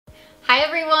Hi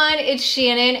everyone, it's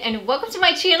Shannon and welcome to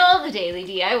my channel, The Daily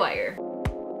DIYer.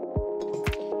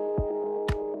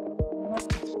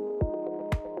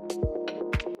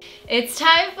 It's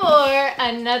time for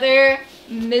another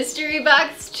mystery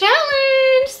box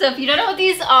challenge. So if you don't know what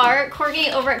these are, Courtney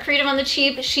over at Creative on the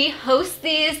Cheap, she hosts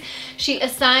these. She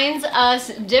assigns us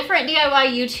different DIY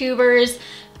YouTubers,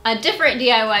 a different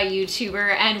DIY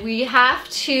YouTuber, and we have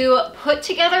to put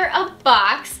together a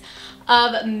box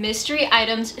of mystery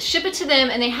items, ship it to them,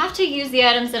 and they have to use the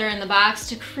items that are in the box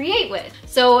to create with.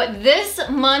 So this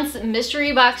month's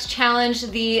mystery box challenge,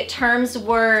 the terms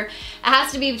were, it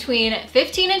has to be between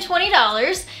 $15 and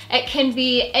 $20. It can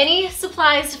be any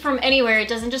supplies from anywhere. It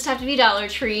doesn't just have to be Dollar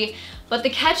Tree. But the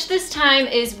catch this time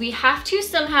is we have to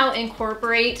somehow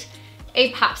incorporate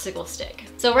a popsicle stick.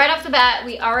 So right off the bat,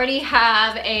 we already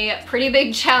have a pretty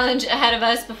big challenge ahead of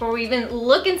us before we even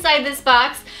look inside this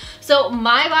box. So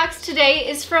my box today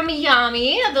is from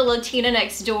Yami, the Latina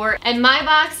next door, and my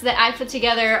box that I put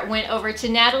together went over to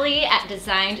Natalie at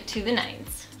Designed to the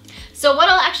Nines. So what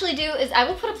I'll actually do is I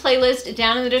will put a playlist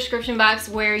down in the description box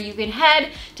where you can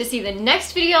head to see the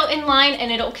next video in line,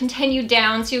 and it'll continue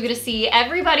down, so you're gonna see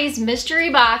everybody's mystery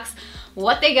box,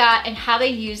 what they got, and how they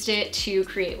used it to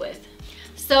create with.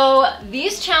 So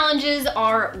these challenges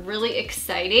are really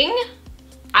exciting.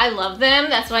 I love them,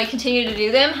 that's why I continue to do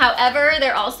them. However,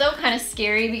 they're also kind of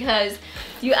scary because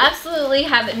you absolutely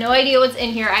have no idea what's in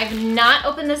here. I've not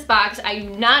opened this box. I do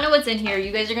not know what's in here.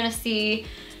 You guys are gonna see,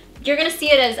 you're gonna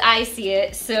see it as I see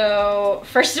it. So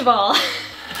first of all,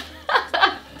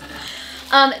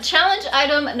 challenge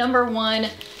item number one,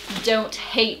 don't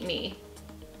hate me.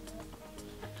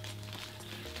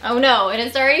 Oh no, and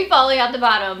it's already falling out the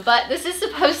bottom, but this is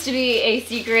supposed to be a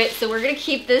secret, so we're gonna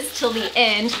keep this till the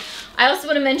end. I also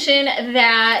want to mention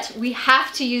that we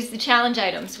have to use the challenge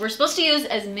items. We're supposed to use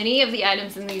as many of the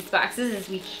items in these boxes as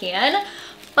we can,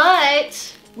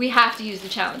 but we have to use the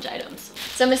challenge items.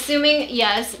 So I'm assuming,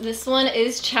 yes, this one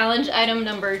is challenge item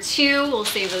number 2. We'll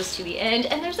save those to the end.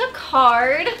 And there's a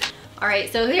card. All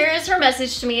right, so here is her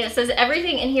message to me. It says,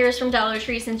 everything in here is from Dollar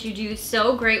Tree since you do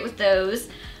so great with those.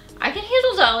 I can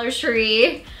handle Dollar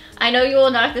Tree. I know you will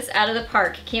knock this out of the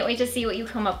park. Can't wait to see what you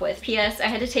come up with. P.S. I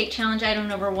had to take challenge item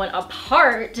number 1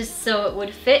 apart just so it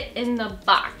would fit in the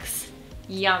box.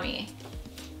 Yummy.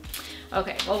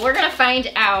 Okay, well, we're gonna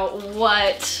find out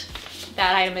what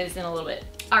that item is in a little bit.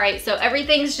 All right, so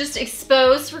everything's just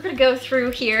exposed. We're gonna go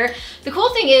through here. The cool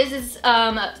thing is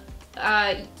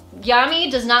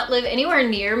Yami does not live anywhere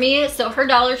near me, so her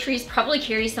Dollar Trees probably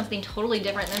carry something totally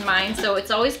different than mine, so it's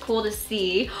always cool to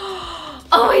see.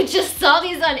 Oh, I just saw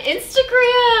these on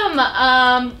Instagram,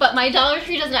 but my Dollar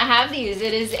Tree does not have these.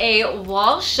 It is a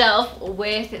wall shelf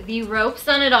with the ropes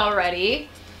on it already.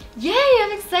 Yay,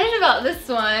 I'm excited about this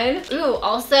one. Ooh,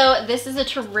 also, this is a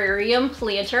terrarium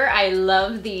planter. I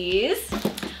love these.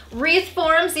 Wreath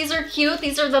forms, these are cute.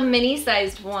 These are the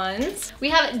mini-sized ones. We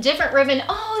have different ribbon.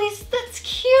 Oh, that's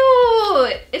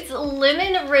cute. It's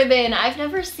lemon ribbon. I've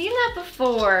never seen that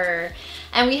before.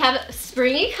 And we have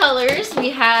springy colors.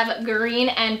 We have green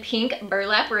and pink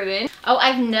burlap ribbon. Oh,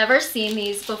 I've never seen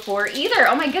these before either.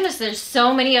 Oh my goodness, there's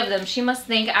so many of them. She must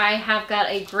think I have got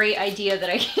a great idea that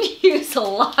I can use a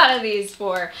lot of these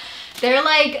for. They're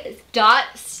like dot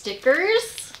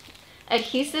stickers,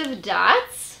 adhesive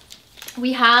dots.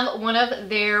 We have one of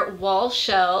their wall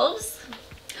shelves.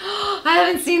 I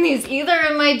haven't seen these either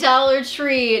in my Dollar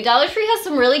Tree. Dollar Tree has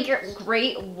some really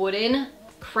great wooden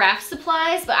craft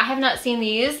supplies, but I have not seen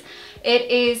these. It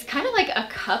is kind of like a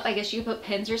cup. I guess you could put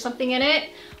pins or something in it.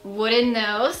 Wooden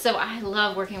though, so I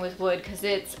love working with wood because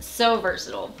it's so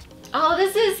versatile. Oh,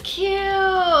 this is cute.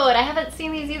 I haven't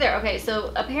seen these either. Okay,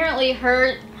 so apparently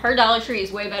her Dollar Tree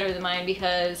is way better than mine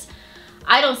because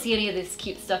I don't see any of this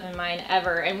cute stuff in mine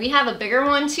ever. And we have a bigger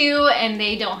one too, and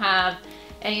they don't have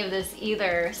any of this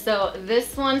either. So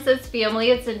this one says family.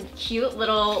 It's a cute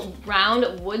little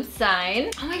round wood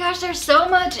sign. Oh my gosh, there's so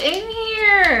much in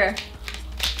here.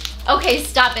 Okay,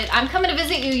 stop it. I'm coming to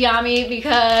visit you, Yami,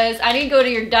 because I need to go to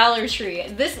your Dollar Tree.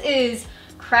 This is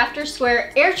Crafter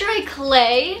Square air dry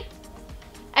clay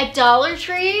at Dollar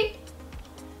Tree.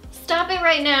 Stop it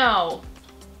right now.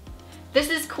 This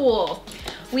is cool.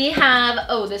 We have,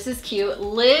 oh, this is cute.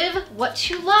 Live what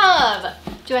you love.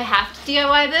 Do I have to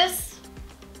DIY this?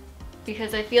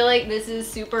 Because I feel like this is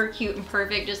super cute and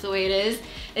perfect just the way it is.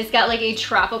 It's got like a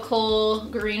tropical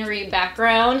greenery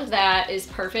background that is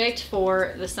perfect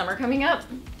for the summer coming up.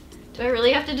 Do I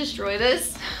really have to destroy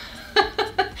this?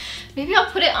 Maybe I'll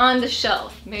put it on the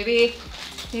shelf. Maybe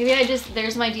I just,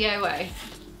 there's my DIY.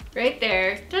 Right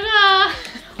there, ta-da!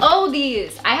 Oh,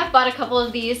 these. I have bought a couple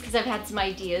of these because I've had some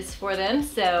ideas for them.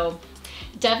 So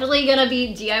Definitely gonna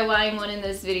be DIYing one in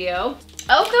this video.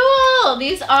 Oh, cool!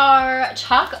 These are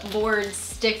chalkboard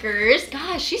stickers.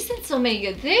 Gosh, she sent so many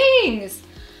good things.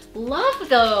 Love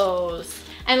those.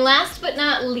 And last but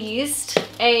not least,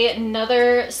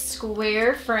 another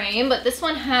square frame, but this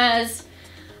one has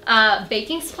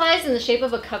baking supplies in the shape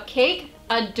of a cupcake.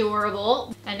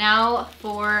 Adorable. And now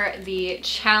for the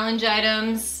challenge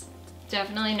items.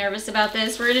 Definitely nervous about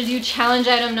this. We're gonna do challenge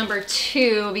item number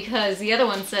 2 because the other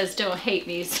one says don't hate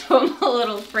me, so I'm a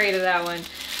little afraid of that one.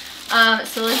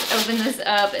 So let's open this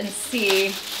up and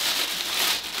see.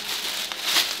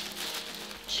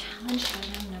 Challenge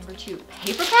item number 2,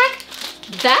 paper pack?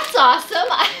 That's awesome.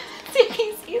 I haven't seen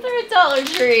these either at Dollar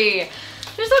Tree.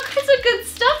 There's all kinds of good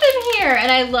stuff in here, and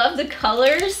I love the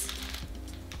colors.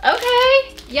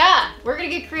 Okay, yeah, we're gonna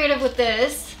get creative with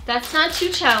this. That's not too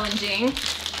challenging.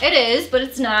 It is, but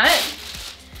it's not.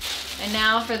 And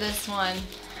now for this one.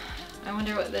 I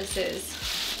wonder what this is.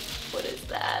 What is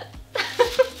that?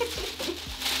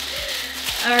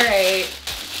 All right.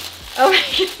 Oh my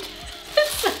goodness.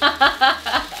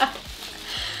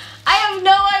 I have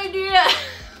no idea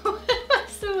what am I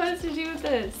supposed to do with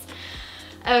this.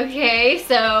 Okay,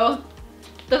 so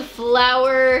the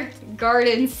flower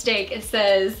garden stake, it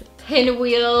says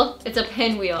pinwheel. It's a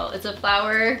pinwheel. It's a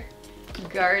flower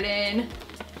garden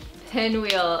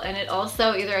pinwheel, and it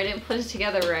also, either I didn't put it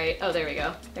together right. Oh, there we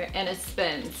go. And it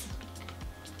spins.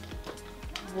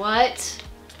 What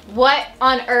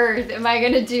on earth am I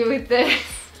gonna do with this?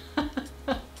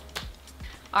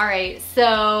 All right,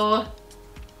 so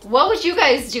what would you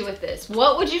guys do with this?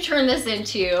 What would you turn this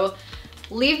into?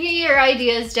 Leave me your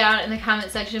ideas down in the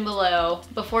comment section below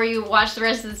before you watch the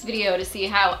rest of this video to see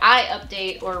how I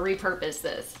update or repurpose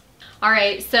this. All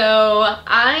right, so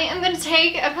I am gonna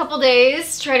take a couple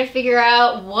days to try to figure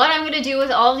out what I'm gonna do with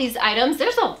all these items.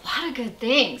 There's a lot of good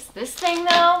things. This thing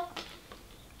though,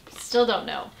 still don't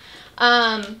know.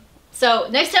 So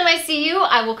next time I see you,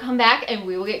 I will come back and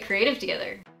we will get creative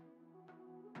together.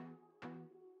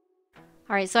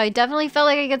 All right, so I definitely felt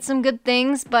like I got some good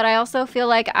things, but I also feel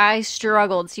like I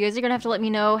struggled. So you guys are gonna have to let me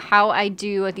know how I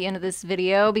do at the end of this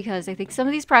video because I think some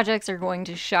of these projects are going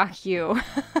to shock you.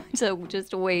 So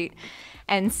just wait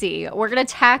and see. We're gonna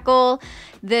tackle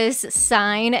this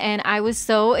sign, and I was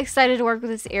so excited to work with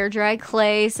this air dry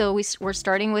clay, so we're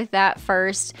starting with that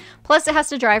first. Plus it has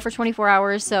to dry for 24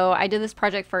 hours, so I did this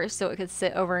project first so it could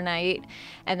sit overnight,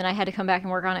 and then I had to come back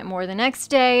and work on it more the next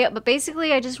day. But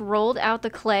basically I just rolled out the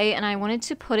clay and I wanted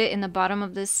to put it in the bottom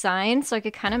of this sign so I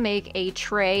could kind of make a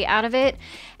tray out of it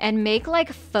and make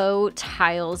like faux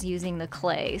tiles using the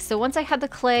clay. So once I had the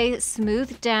clay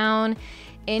smoothed down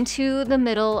into the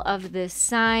middle of this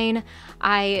sign,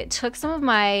 I took some of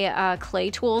my clay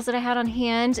tools that I had on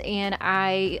hand and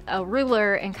a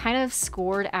ruler and kind of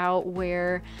scored out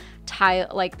where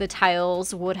the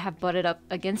tiles would have butted up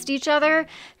against each other.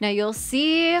 Now you'll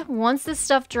see once this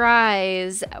stuff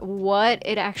dries what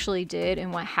it actually did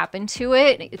and what happened to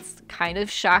it. It's kind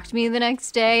of shocked me the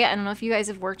next day. I don't know if you guys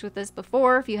have worked with this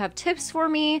before, if you have tips for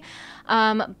me,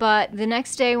 but the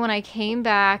next day when I came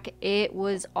back, it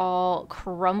was all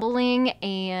crumbling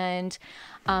and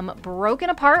broken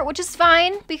apart, which is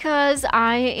fine because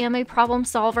I am a problem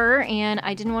solver and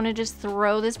I didn't want to just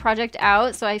throw this project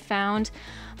out. So I found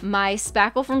my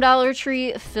spackle from Dollar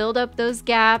Tree, filled up those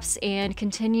gaps, and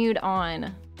continued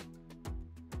on.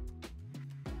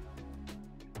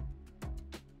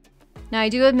 Now I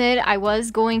do admit I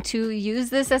was going to use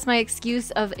this as my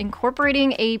excuse of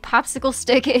incorporating a popsicle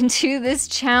stick into this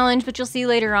challenge, but you'll see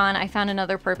later on I found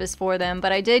another purpose for them.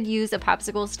 But I did use a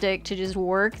popsicle stick to just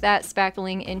work that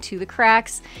spackling into the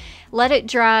cracks, let it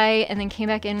dry, and then came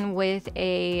back in with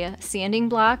a sanding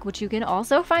block, which you can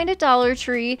also find at Dollar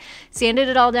Tree, sanded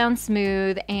it all down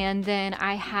smooth, and then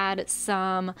I had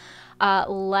some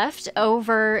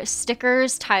leftover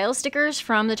stickers, tile stickers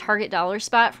from the Target dollar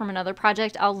spot from another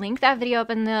project. I'll link that video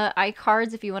up in the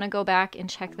iCards if you want to go back and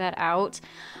check that out.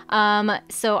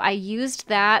 So I used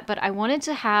that, but I wanted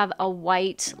to have a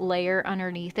white layer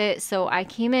underneath it. So I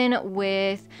came in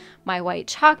with my white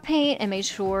chalk paint and made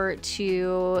sure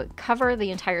to cover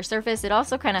the entire surface. It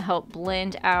also kind of helped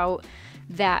blend out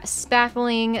that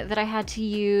spackling that I had to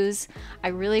use. I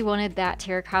really wanted that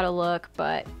terracotta look,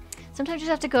 but sometimes you just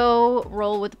have to go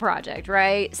roll with the project,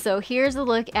 right? So here's a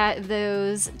look at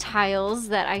those tiles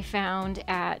that I found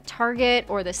at Target,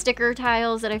 or the sticker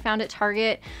tiles that I found at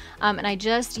Target. And I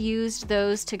just used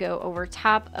those to go over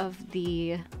top of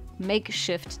the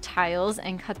makeshift tiles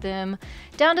and cut them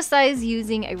down to size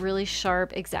using a really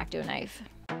sharp X-Acto knife.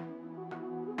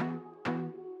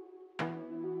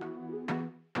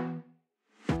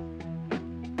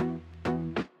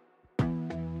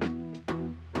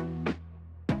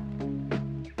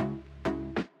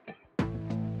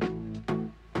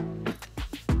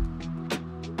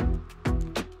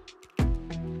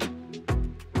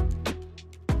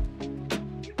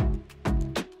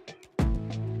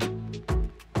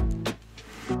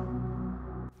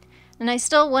 And I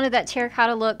still wanted that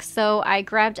terracotta look, so I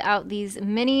grabbed out these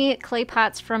mini clay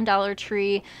pots from Dollar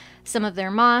Tree, some of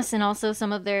their moss and also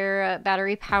some of their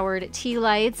battery powered tea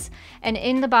lights. And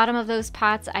in the bottom of those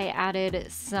pots I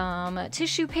added some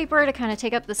tissue paper to kind of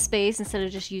take up the space instead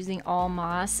of just using all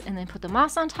moss, and then put the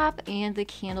moss on top and the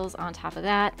candles on top of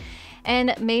that,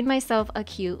 and made myself a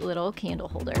cute little candle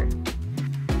holder.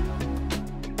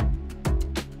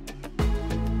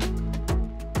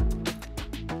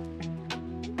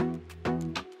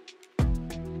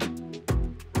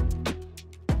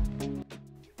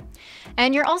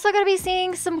 And you're also going to be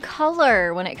seeing some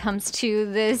color when it comes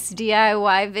to this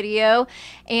DIY video.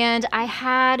 And I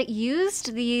had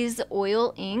used these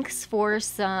oil inks for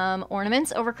some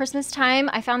ornaments over Christmas time.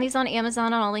 I found these on Amazon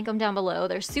and I'll link them down below.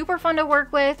 They're super fun to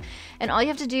work with. And all you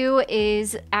have to do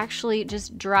is actually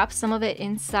just drop some of it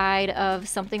inside of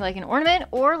something like an ornament,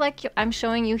 or like I'm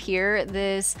showing you here,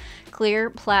 this clear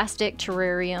plastic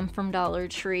terrarium from Dollar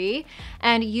Tree,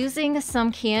 and using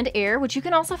some canned air, which you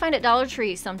can also find at Dollar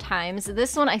Tree sometimes.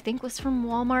 This one I think was from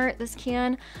Walmart, this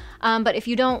can. But if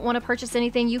you don't want to purchase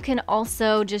anything, you can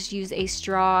also just use a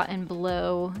straw and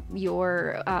blow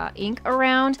your ink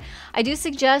around. I do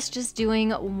suggest just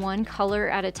doing one color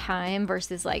at a time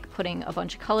versus like putting a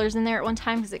bunch of colors in there at one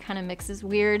time, because it kind of mixes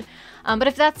weird. But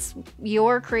if that's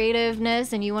your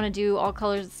creativeness and you want to do all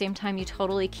colors at the same time, you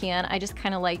totally can. I just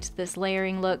kind of liked this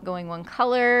layering look, going one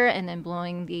color and then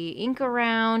blowing the ink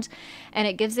around, and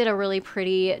it gives it a really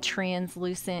pretty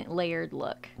translucent layered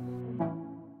look.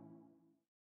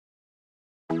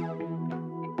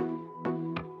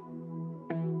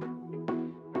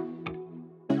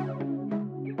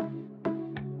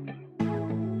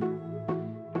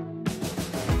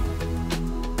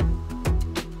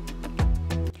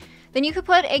 Then you could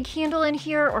put a candle in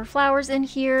here or flowers in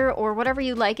here or whatever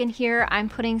you like in here. I'm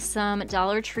putting some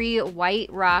Dollar Tree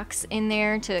white rocks in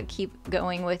there to keep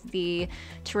going with the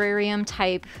terrarium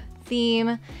type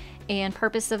theme and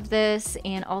purpose of this,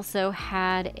 and also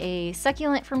had a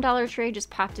succulent from Dollar Tree just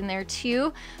popped in there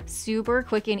too. Super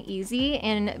quick and easy,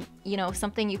 and you know,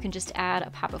 something you can just add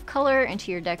a pop of color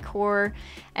into your decor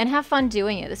and have fun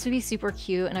doing it. This would be super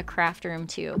cute in a craft room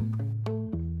too.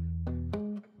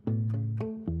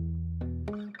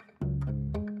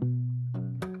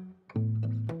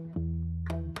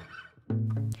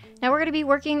 Now we're going to be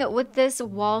working with this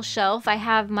wall shelf. I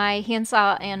have my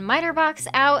handsaw and miter box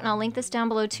out, and I'll link this down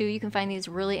below too. You can find these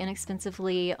really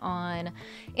inexpensively on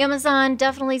Amazon.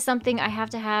 Definitely something I have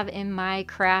to have in my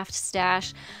craft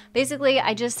stash. Basically,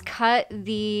 I just cut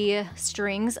the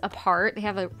strings apart. They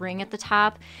have a ring at the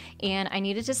top, and I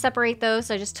needed to separate those.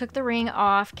 So I just took the ring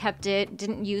off, kept it,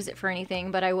 didn't use it for anything,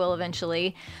 but I will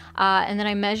eventually. And then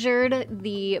I measured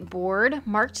the board,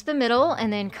 marked the middle,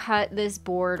 and then cut this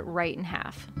board right in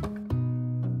half.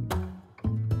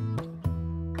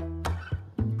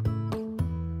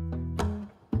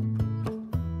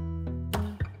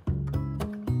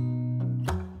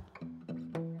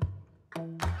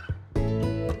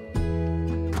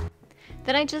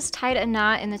 Then I just tied a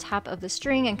knot in the top of the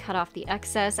string and cut off the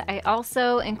excess. I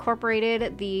also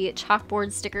incorporated the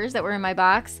chalkboard stickers that were in my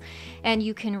box, and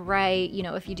you can write, you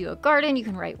know, if you do a garden, you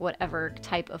can write whatever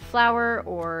type of flower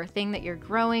or thing that you're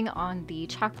growing on the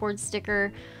chalkboard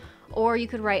sticker, or you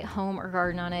could write home or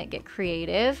garden on it. Get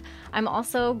creative. I'm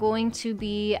also going to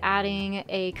be adding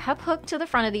a cup hook to the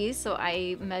front of these, so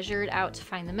I measured out to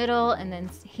find the middle and then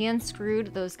hand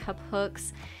screwed those cup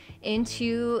hooks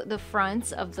into the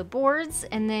fronts of the boards.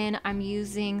 And then I'm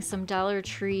using some Dollar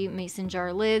Tree mason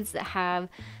jar lids that have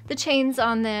the chains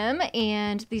on them,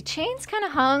 and the chains kind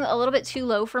of hung a little bit too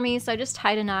low for me, so I just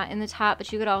tied a knot in the top.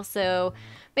 But you could also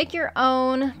make your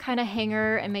own kind of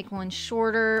hanger and make one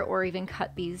shorter, or even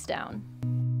cut these down.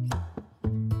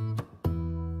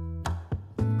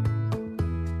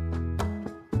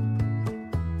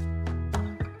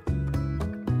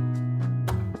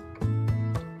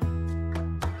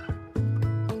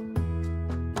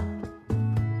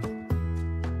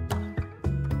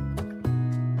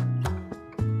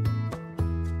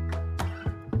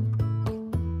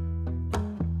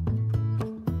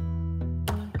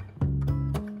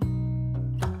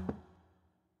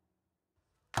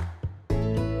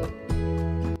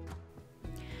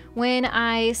 When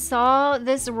I saw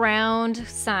this round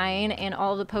sign and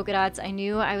all the polka dots, I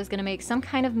knew I was gonna make some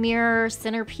kind of mirror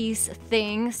centerpiece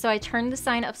thing. So I turned the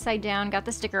sign upside down, got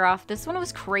the sticker off. This one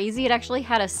was crazy. It actually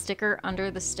had a sticker under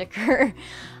the sticker.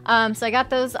 So I got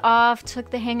those off,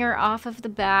 took the hanger off of the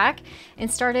back,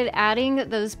 and started adding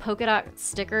those polka dot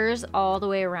stickers all the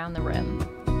way around the rim.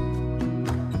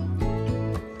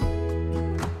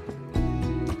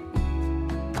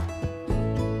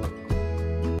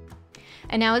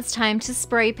 And now it's time to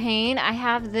spray paint. I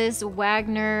have this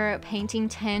Wagner painting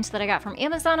tint that I got from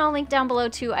Amazon. I'll link down below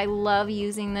too. I love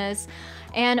using this.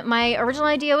 And my original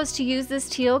idea was to use this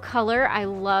teal color. I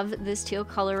love this teal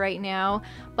color right now,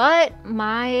 but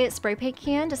my spray paint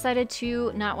can decided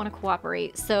to not want to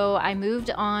cooperate. So I moved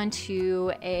on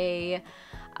to a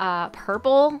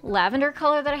purple lavender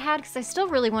color that I had because I still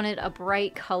really wanted a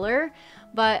bright color.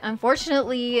 But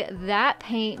unfortunately, that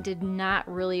paint did not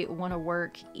really want to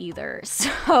work either.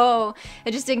 So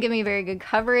it just didn't give me very good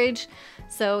coverage.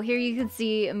 So here you can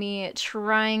see me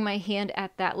trying my hand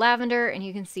at that lavender, and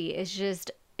you can see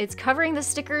it's covering the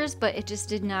stickers, but it just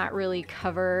did not really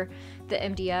cover the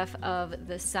MDF of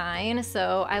the sign.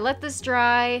 So I let this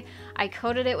dry. I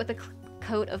coated it with a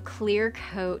coat of clear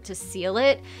coat to seal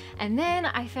it, and then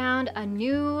I found a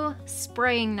new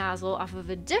spraying nozzle off of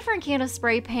a different can of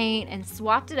spray paint and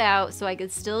swapped it out so I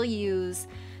could still use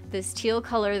this teal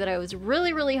color that I was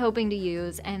really hoping to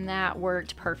use, and that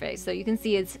worked perfect. So you can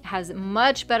see it has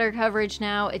much better coverage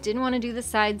now. It didn't want to do the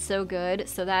sides so good,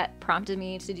 so that prompted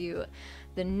me to do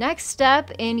the next step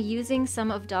in using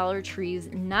some of Dollar Tree's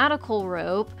nautical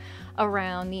rope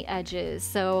around the edges.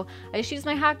 So I just used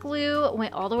my hot glue,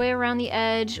 went all the way around the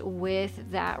edge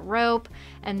with that rope,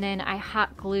 and then I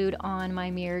hot glued on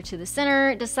my mirror to the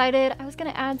center. Decided I was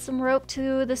going to add some rope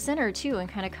to the center too and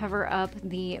kind of cover up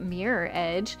the mirror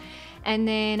edge. And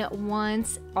then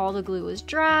once all the glue was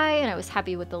dry and I was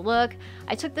happy with the look,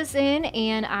 I took this in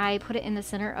and I put it in the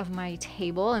center of my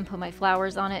table and put my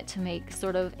flowers on it to make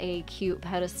sort of a cute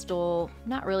pedestal,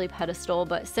 not really pedestal,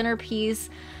 but centerpiece.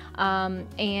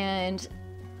 And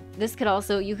this could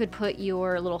also, you could put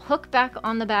your little hook back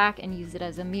on the back and use it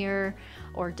as a mirror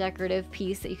or decorative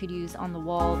piece that you could use on the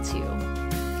wall too.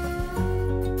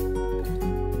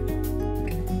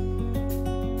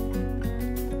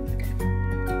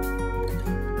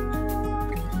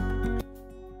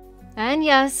 And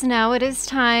yes, now it is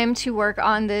time to work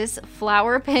on this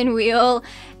flower pinwheel.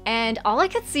 And all I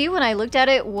could see when I looked at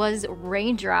it was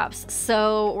raindrops.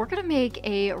 So we're gonna make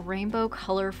a rainbow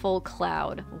colorful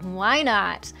cloud. Why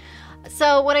not?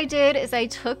 So what I did is I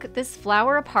took this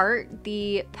flower apart.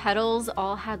 The petals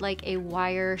all had like a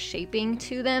wire shaping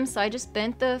to them. So I just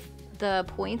bent the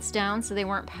points down so they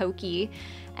weren't pokey.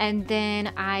 And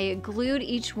then I glued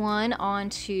each one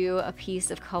onto a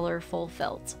piece of colorful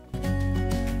felt.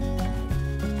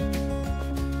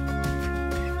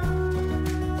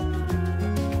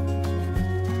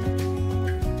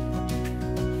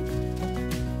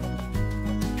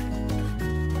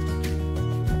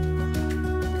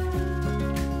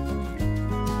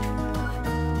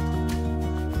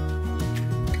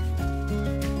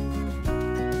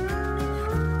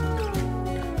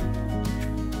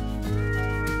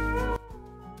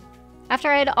 After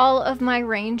I had all of my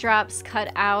raindrops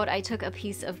cut out, I took a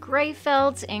piece of gray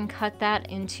felt and cut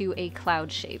that into a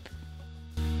cloud shape.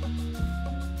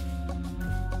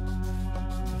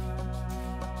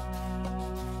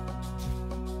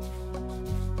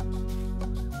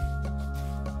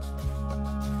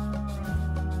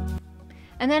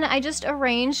 And then I just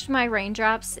arranged my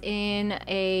raindrops in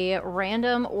a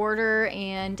random order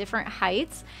and different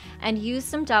heights and used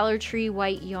some Dollar Tree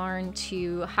white yarn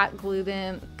to hot glue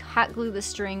the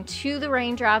string to the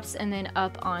raindrops and then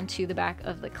up onto the back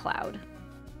of the cloud.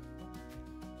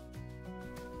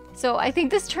 So I think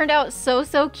this turned out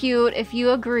so cute. If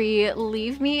you agree,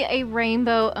 leave me a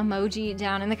rainbow emoji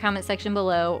down in the comment section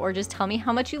below, or just tell me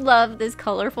how much you love this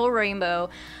colorful rainbow.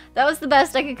 That was the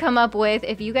best I could come up with.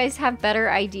 If you guys have better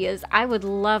ideas, I would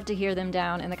love to hear them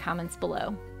down in the comments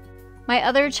below. My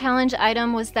other challenge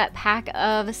item was that pack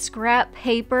of scrap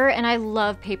paper, and I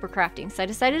love paper crafting, so I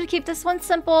decided to keep this one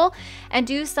simple and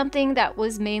do something that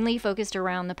was mainly focused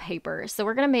around the paper. So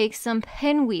we're gonna make some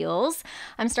pinwheels.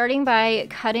 I'm starting by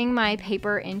cutting my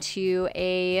paper into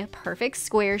a perfect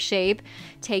square shape,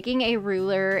 taking a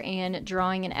ruler and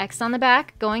drawing an X on the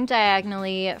back, going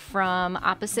diagonally from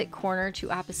opposite corner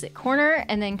to opposite corner,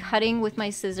 and then cutting with my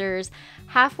scissors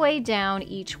halfway down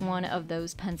each one of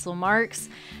those pencil marks.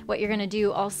 What you're gonna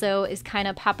do also is kind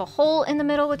of pop a hole in the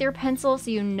middle with your pencil so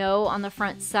you know on the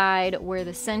front side where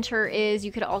the center is.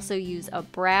 You could also use a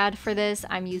brad for this.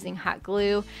 I'm using hot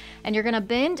glue. And you're gonna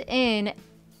bend in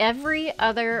every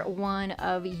other one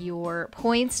of your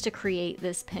points to create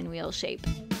this pinwheel shape.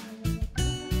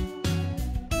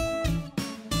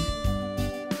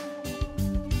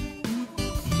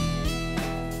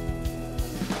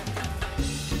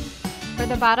 For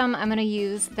the bottom, I'm going to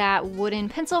use that wooden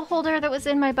pencil holder that was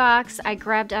in my box. I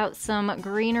grabbed out some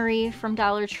greenery from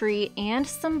Dollar Tree and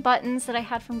some buttons that I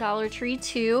had from Dollar Tree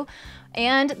too.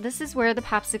 And this is where the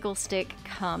popsicle stick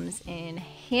comes in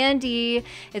handy.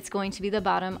 It's going to be the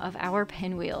bottom of our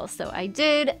pinwheel. So I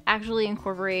did actually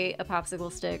incorporate a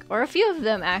popsicle stick, or a few of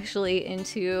them actually,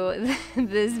 into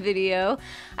this video.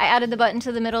 I added the button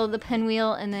to the middle of the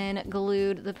pinwheel and then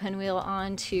glued the pinwheel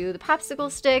onto the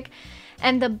popsicle stick.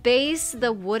 And the base,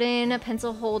 the wooden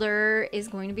pencil holder, is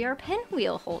going to be our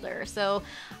pinwheel holder. So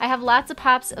I have lots of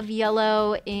pops of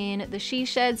yellow in the she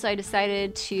shed, so I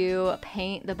decided to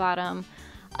paint the bottom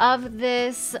of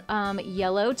this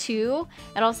yellow too.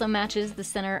 It also matches the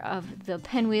center of the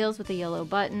pinwheels with the yellow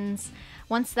buttons.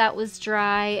 Once that was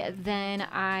dry, then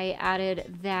I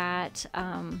added that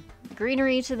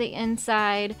greenery to the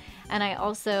inside, and I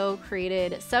also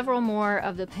created several more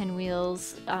of the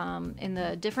pinwheels in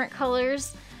the different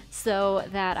colors so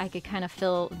that I could kind of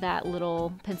fill that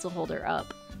little pencil holder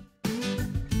up.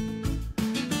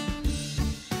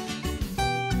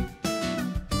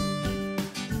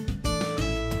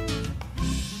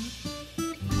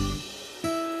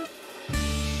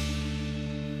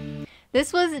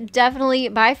 This was definitely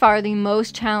by far the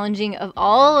most challenging of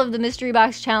all of the mystery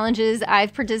box challenges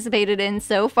I've participated in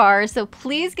so far. So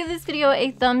please give this video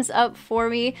a thumbs up for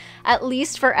me, at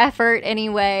least for effort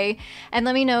anyway. And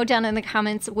let me know down in the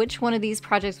comments which one of these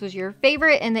projects was your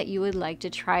favorite and that you would like to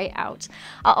try out.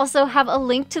 I'll also have a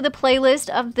link to the playlist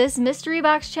of this mystery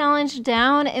box challenge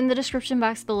down in the description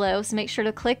box below. So make sure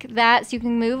to click that so you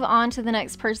can move on to the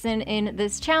next person in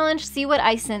this challenge, see what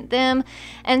I sent them,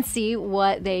 and see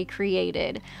what they created.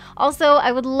 Also,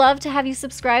 I would love to have you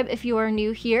subscribe if you are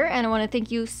new here, and I want to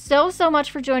thank you so much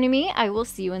for joining me. I will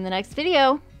see you in the next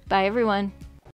video. Bye everyone.